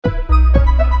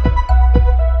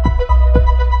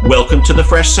Welcome to the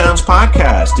Fresh Sounds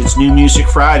Podcast. It's New Music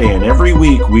Friday, and every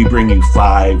week we bring you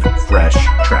 5 fresh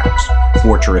tracks,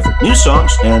 4 terrific new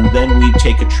songs, and then we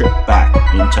take a trip back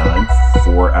in time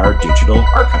for our digital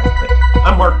archive pit.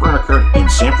 I'm Mark Berniker in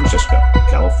San Francisco,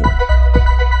 California.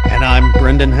 And I'm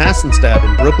Brendan Hassenstab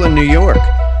in Brooklyn, New York.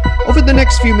 Over the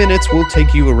next few minutes, we'll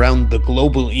take you around the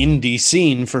global indie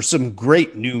scene for some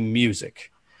great new music.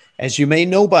 As you may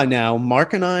know by now,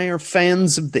 Mark and I are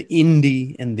fans of the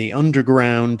indie and the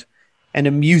underground and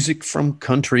of music from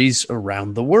countries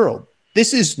around the world.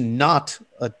 This is not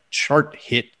a chart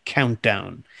hit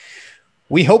countdown.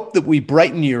 We hope that we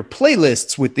brighten your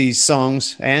playlists with these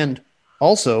songs and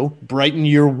also brighten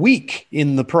your week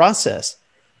in the process.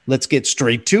 Let's get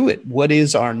straight to it. What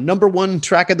is our number one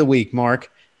track of the week,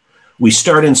 Mark? We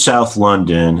start in South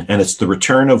London, and it's the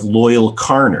return of Loyle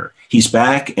Carner. He's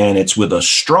back, and it's with a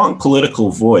strong political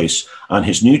voice on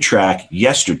his new track,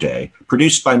 Yesterday,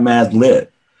 produced by Madlib.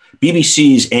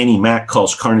 BBC's Annie Mac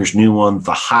calls Carner's new one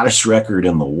the hottest record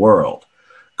in the world.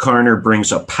 Carner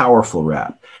brings a powerful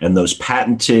rap, and those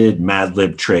patented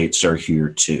Madlib traits are here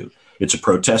too. It's a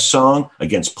protest song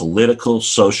against political,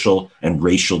 social, and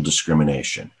racial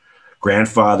discrimination.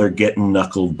 Grandfather getting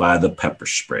knuckled by the pepper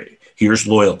spray. Here's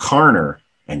Loyle Carner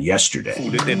and Yesterday.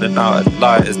 Folded in and out at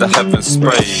light as the heavens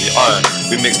spray.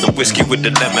 We mix the whiskey with the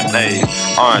lemonade.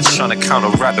 Trying to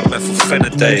counteract the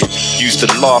methylphenidate. Used to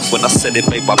laugh when I said it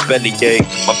made my belly ache.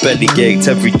 My belly ached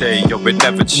every day, yo, it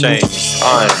never changed.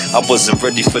 I wasn't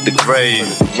ready for the grave.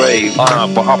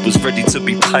 But I was ready to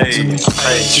be paid.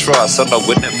 Trust, I know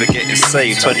we're never getting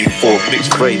saved. 24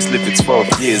 mixed race, living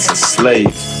 12 years a slave.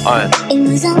 It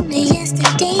was only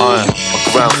yesterday. My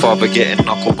grandfather getting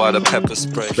knuckled by the pepper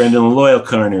spray. Brendan, Loyle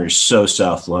Carner is so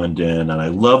South London, and I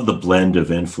love the blend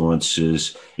of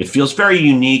influences. It feels very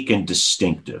unique and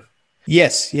distinctive.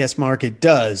 Yes, Mark, it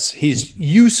does. His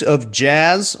use of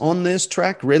jazz on this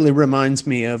track really reminds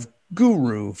me of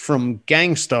Guru from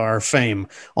Gangstar fame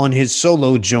on his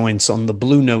solo joints on the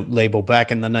Blue Note label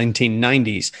back in the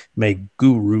 1990s. May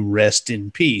Guru rest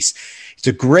in peace. It's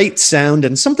a great sound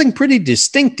and something pretty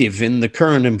distinctive in the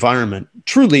current environment.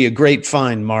 Truly a great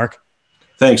find, Mark.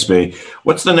 Thanks, B.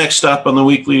 What's the next stop on the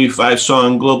weekly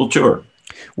 5-song global tour?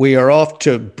 We are off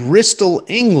to Bristol,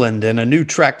 England, and a new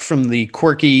track from the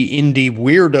quirky indie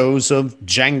weirdos of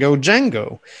Django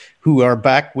Django, who are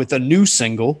back with a new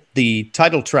single, the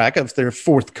title track of their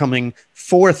forthcoming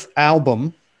 4th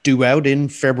album, due out in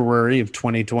February of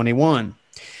 2021.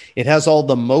 It has all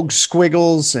the Moog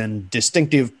squiggles and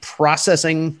distinctive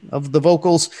processing of the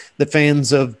vocals that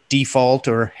fans of Default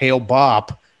or Hail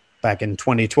Bop back in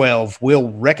 2012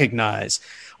 will recognize.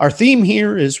 Our theme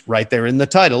here is right there in the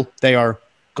title. They are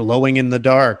glowing in the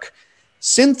dark.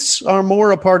 Synths are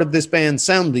more a part of this band's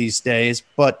sound these days,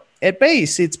 but at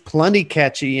base, it's plenty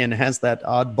catchy and has that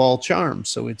oddball charm.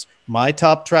 So it's my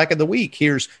top track of the week.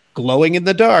 Here's Glowing in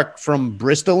the Dark from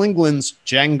Bristol, England's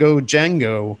Django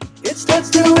Django. It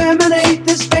starts to emanate,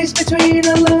 the space between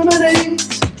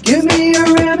illuminates. Give me a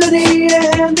remedy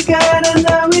and the kind of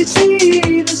love we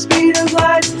see. The speed of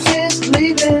light is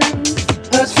leaving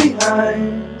us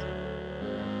behind.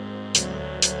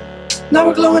 Now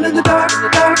we're glowing in the dark, the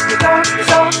dark, the dark, the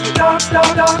dark, the dark, the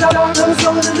dark, the dark. Now we're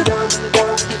glowing in the dark, the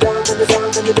dark, the dark, the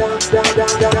dark, the dark, the dark,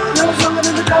 the dark. Now we're glowing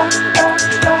in the dark, the dark,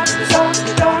 the dark, the dark,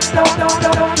 the dark, the dark, the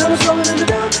dark. Now we're glowing in the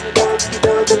dark, the dark, the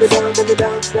dark, the dark, the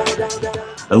dark, the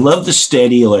dark. I love the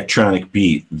steady electronic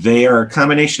beat. They are a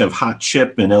combination of Hot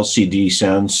Chip and LCD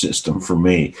sound system for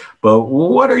me. But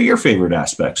what are your favorite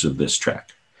aspects of this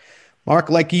track? Mark,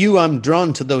 like you, I'm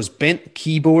drawn to those bent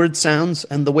keyboard sounds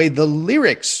and the way the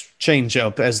lyrics change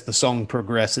up as the song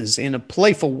progresses in a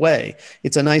playful way.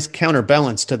 It's a nice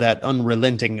counterbalance to that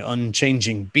unrelenting,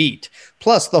 unchanging beat.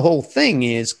 Plus, the whole thing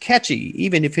is catchy,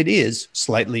 even if it is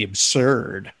slightly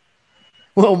absurd.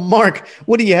 Well, Mark,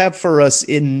 what do you have for us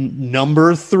in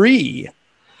number 3?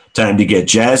 Time to get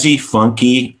jazzy,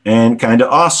 funky, and kind of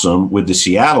awesome with the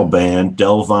Seattle band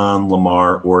Delvon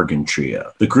Lamar Organ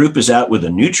Trio. The group is out with a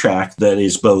new track that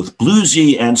is both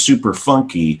bluesy and super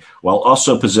funky while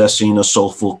also possessing a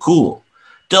soulful cool.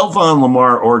 Delvon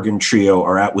Lamar Organ Trio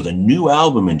are out with a new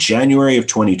album in January of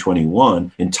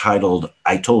 2021 entitled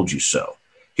I Told You So.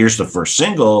 Here's the first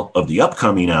single of the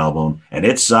upcoming album, and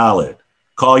it's solid.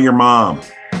 Call Your Mom.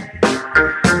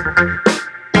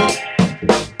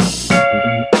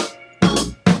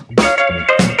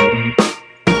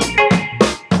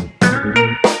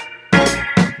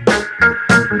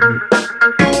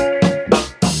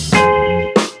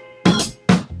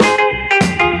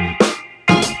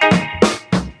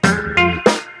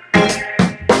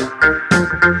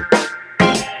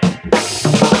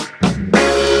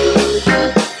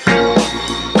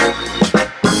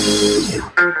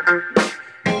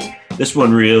 This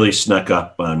one really snuck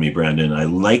up on me, Brendan. I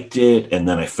liked it, and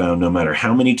then I found no matter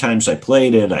how many times I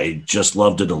played it, I just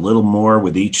loved it a little more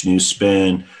with each new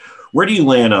spin. Where do you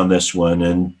land on this one?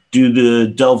 And do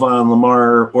the Delvon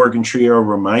Lamar organ trio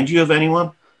remind you of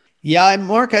anyone? Yeah,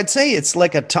 Mark, I'd say it's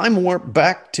like a time warp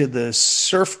back to the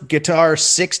surf guitar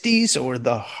 60s or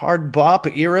the hard bop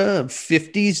era of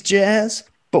 50s jazz.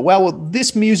 But while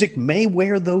this music may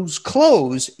wear those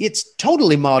clothes, it's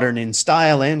totally modern in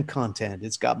style and content.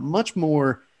 It's got much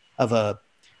more of a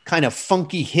kind of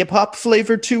funky hip-hop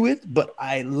flavor to it, but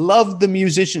I love the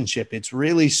musicianship. It's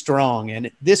really strong, and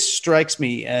this strikes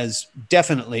me as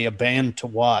definitely a band to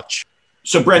watch.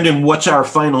 So, Brendan, what's our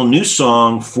final new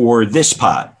song for this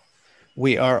pod?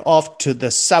 We are off to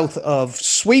the south of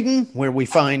Sweden, where we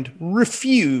find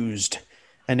Refused,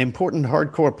 an important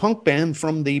hardcore punk band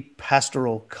from the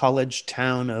pastoral college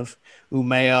town of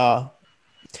Umeå.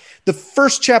 The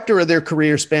first chapter of their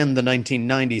career spanned the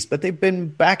 1990s, but they've been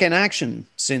back in action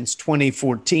since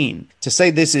 2014. To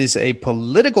say this is a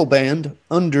political band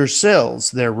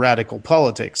undersells their radical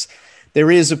politics. There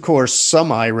is, of course,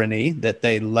 some irony that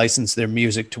they license their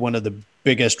music to one of the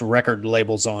biggest record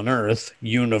labels on earth,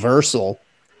 Universal.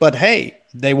 But hey,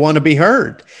 they want to be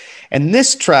heard. And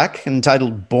this track,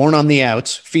 entitled Born on the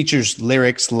Outs, features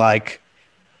lyrics like,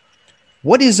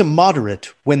 "What is a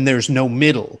moderate when there's no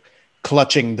middle?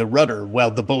 Clutching the rudder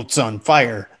while the boat's on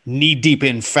fire, knee-deep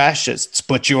in fascists,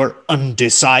 but you're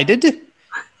undecided?"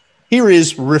 Here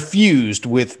is Refused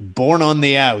with Born on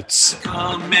the Outs.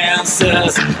 Command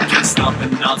says, can't stop a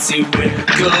Nazi with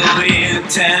good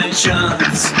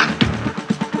intentions.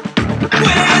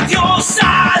 With your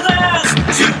silence,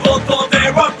 you vote for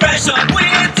their oppression.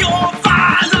 With your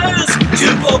violence,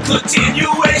 you vote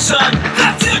continuation.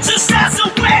 The future stands in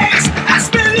ways, as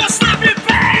millions slip in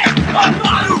pain. A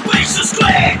modern racist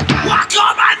claim, why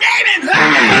call my name in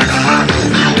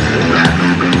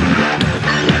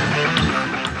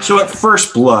vain? So at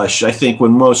first blush, I think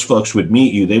when most folks would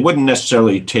meet you, they wouldn't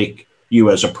necessarily take you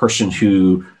as a person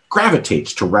who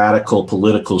gravitates to radical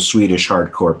political Swedish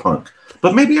hardcore punk.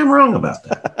 But maybe I'm wrong about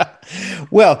that.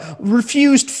 Well,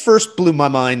 Refused first blew my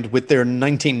mind with their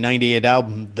 1998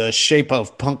 album, The Shape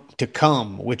of Punk to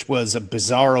Come, which was a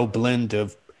bizarro blend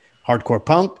of hardcore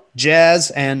punk, jazz,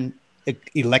 and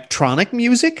electronic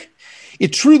music.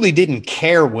 It truly didn't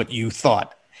care what you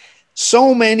thought.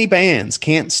 So many bands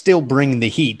can't still bring the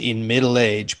heat in middle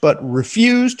age, but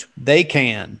Refused, they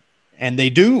can. And they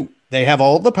do. They have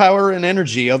all the power and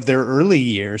energy of their early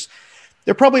years.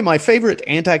 They're probably my favorite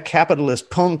anti-capitalist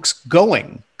punks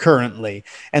going currently.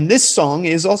 And this song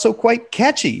is also quite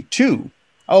catchy, too.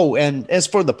 Oh, and as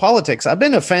for the politics, I've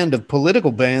been a fan of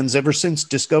political bands ever since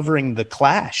discovering The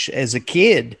Clash as a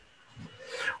kid.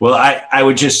 Well, I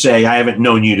would just say I haven't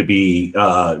known you to be,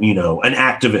 an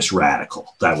activist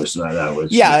radical. That was.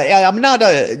 Yeah, I'm not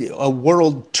a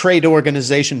World Trade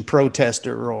Organization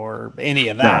protester or any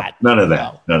of that. No, none of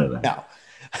that. No. None of that. No.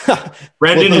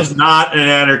 Brendan is not an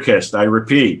anarchist, I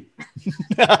repeat.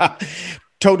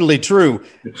 Totally true.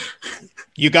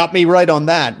 You got me right on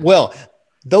that. Well,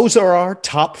 those are our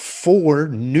top 4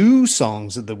 new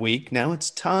songs of the week. Now it's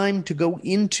time to go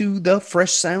into the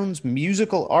Fresh Sounds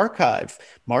musical archive.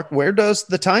 Mark, where does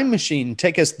the time machine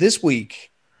take us this week?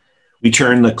 We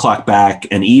turn the clock back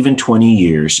an even 20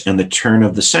 years and the turn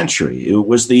of the century. It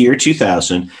was the year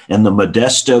 2000, and the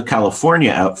Modesto, California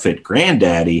outfit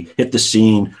Grandaddy hit the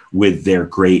scene with their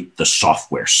great The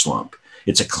Software Slump.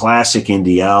 It's a classic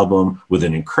indie album with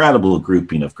an incredible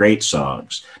grouping of great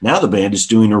songs. Now the band is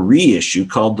doing a reissue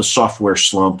called The Software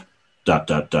Slump, ...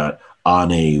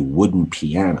 on a wooden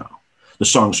piano. The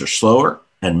songs are slower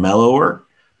and mellower.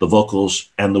 The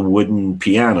vocals and the wooden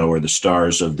piano are the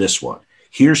stars of this one.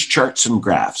 Here's Charts and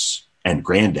Graphs and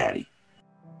Grandaddy.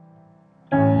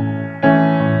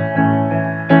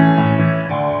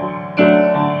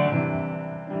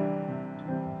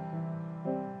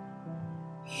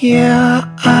 Yeah,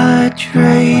 I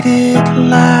traded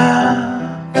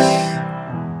laughs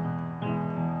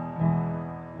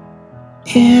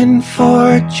in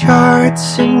for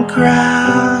charts and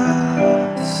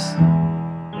graphs,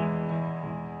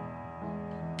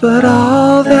 but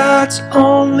all that's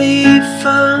only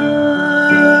fun.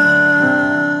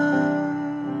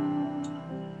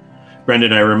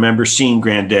 Brendan, I remember seeing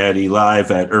Grandaddy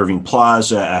live at Irving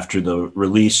Plaza after the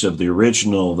release of the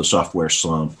original The Software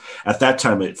Slump. At that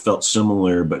time, it felt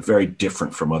similar, but very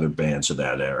different from other bands of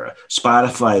that era.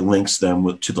 Spotify links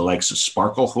them to the likes of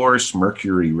Sparkle Horse,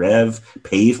 Mercury Rev,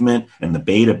 Pavement, and the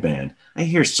Beta Band. I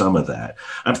hear some of that.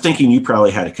 I'm thinking you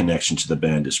probably had a connection to the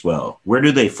band as well. Where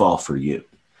do they fall for you?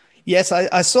 Yes,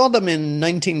 I saw them in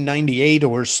 1998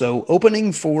 or so,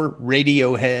 opening for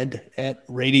Radiohead at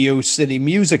Radio City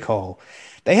Music Hall.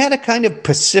 They had a kind of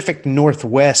Pacific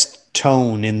Northwest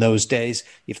tone in those days,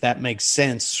 if that makes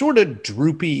sense, sort of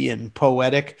droopy and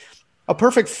poetic. A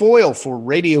perfect foil for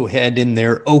Radiohead in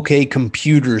their OK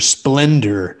Computer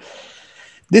splendor.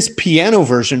 This piano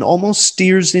version almost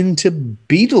steers into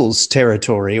Beatles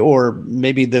territory, or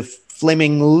maybe the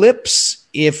Flaming Lips,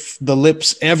 if the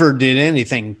Lips ever did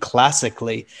anything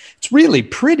classically. It's really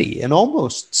pretty and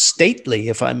almost stately,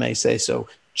 if I may say so.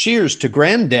 Cheers to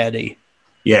Granddaddy.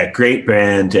 Yeah, great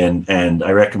band, and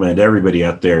I recommend everybody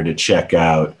out there to check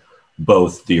out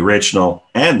both the original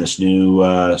and this new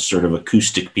sort of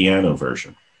acoustic piano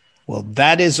version. Well,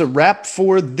 that is a wrap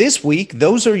for this week.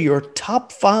 Those are your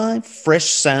top 5 Fresh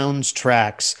Sounds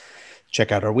tracks.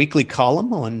 Check out our weekly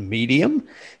column on Medium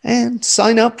and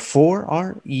sign up for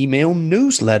our email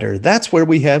newsletter. That's where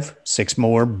we have 6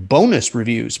 more bonus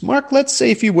reviews. Mark, let's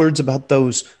say a few words about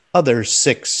those other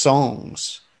 6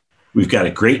 songs. We've got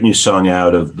a great new song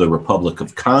out of the Republic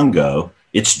of Congo.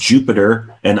 It's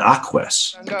Jupiter and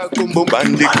Aquas. Then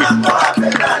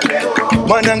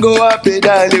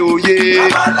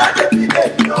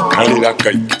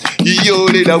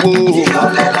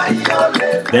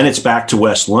it's back to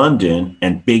West London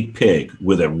and Big Pig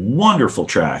with a wonderful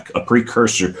track, a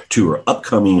precursor to her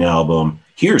upcoming album.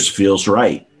 Here's Feels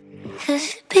Right.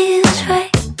 It feels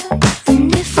right,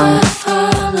 and if I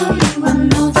follow you, I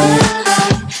know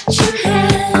that I should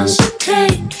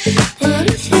hesitate. That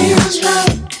it feels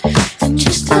right, and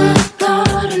just the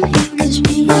thought of you gives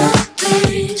me a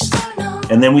taste. I know.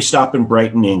 And then we stop in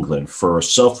Brighton, England for a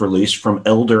self-release from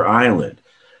Elder Island.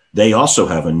 They also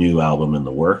have a new album in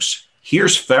the works.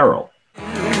 Here's Feral.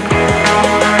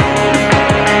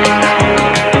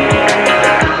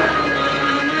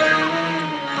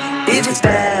 If it's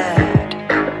bad,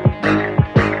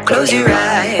 close your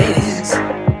eyes.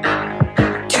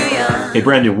 Too young. Hey,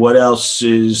 Brendan, what else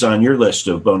is on your list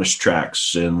of bonus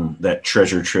tracks in that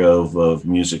treasure trove of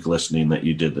music listening that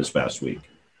you did this past week?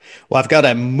 Well, I've got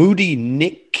a moody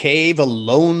Nick Cave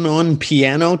Alone on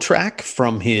Piano track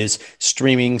from his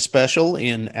streaming special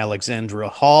in Alexandra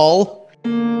Hall.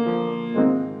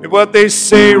 If what they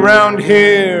say round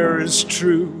here is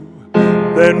true,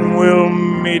 then we'll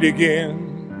meet again,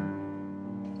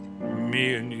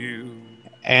 me and you.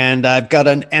 And I've got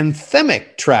an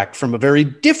anthemic track from a very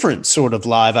different sort of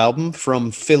live album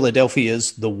from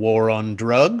Philadelphia's The War on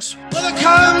Drugs. Well, the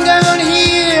calm down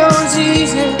here is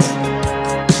easy.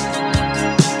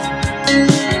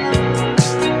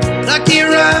 Like the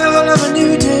arrival of a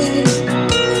new day.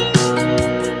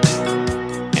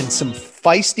 And some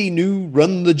feisty new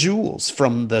Run the Jewels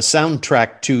from the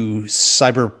soundtrack to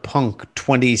Cyberpunk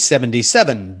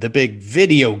 2077, the big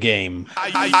video game.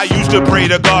 I used to pray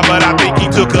to God, but I think he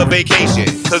took a vacation.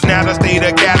 Cause now the state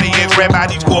of Cali is ran by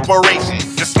these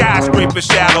corporations. The skyscraper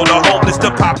shadow, the homeless,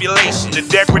 the population. The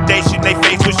degradation they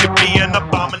face should be an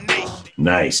abomination.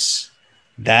 Nice.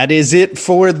 That is it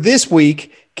for this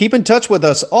week. Keep in touch with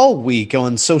us all week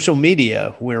on social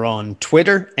media. We're on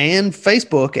Twitter and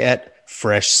Facebook at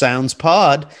Fresh Sounds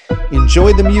Pod.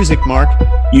 Enjoy the music, Mark.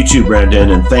 You too,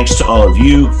 Brendan, and thanks to all of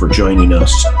you for joining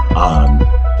us on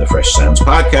the Fresh Sounds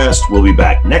Podcast. We'll be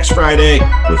back next Friday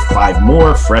with 5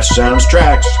 more Fresh Sounds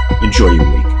tracks. Enjoy your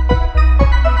week.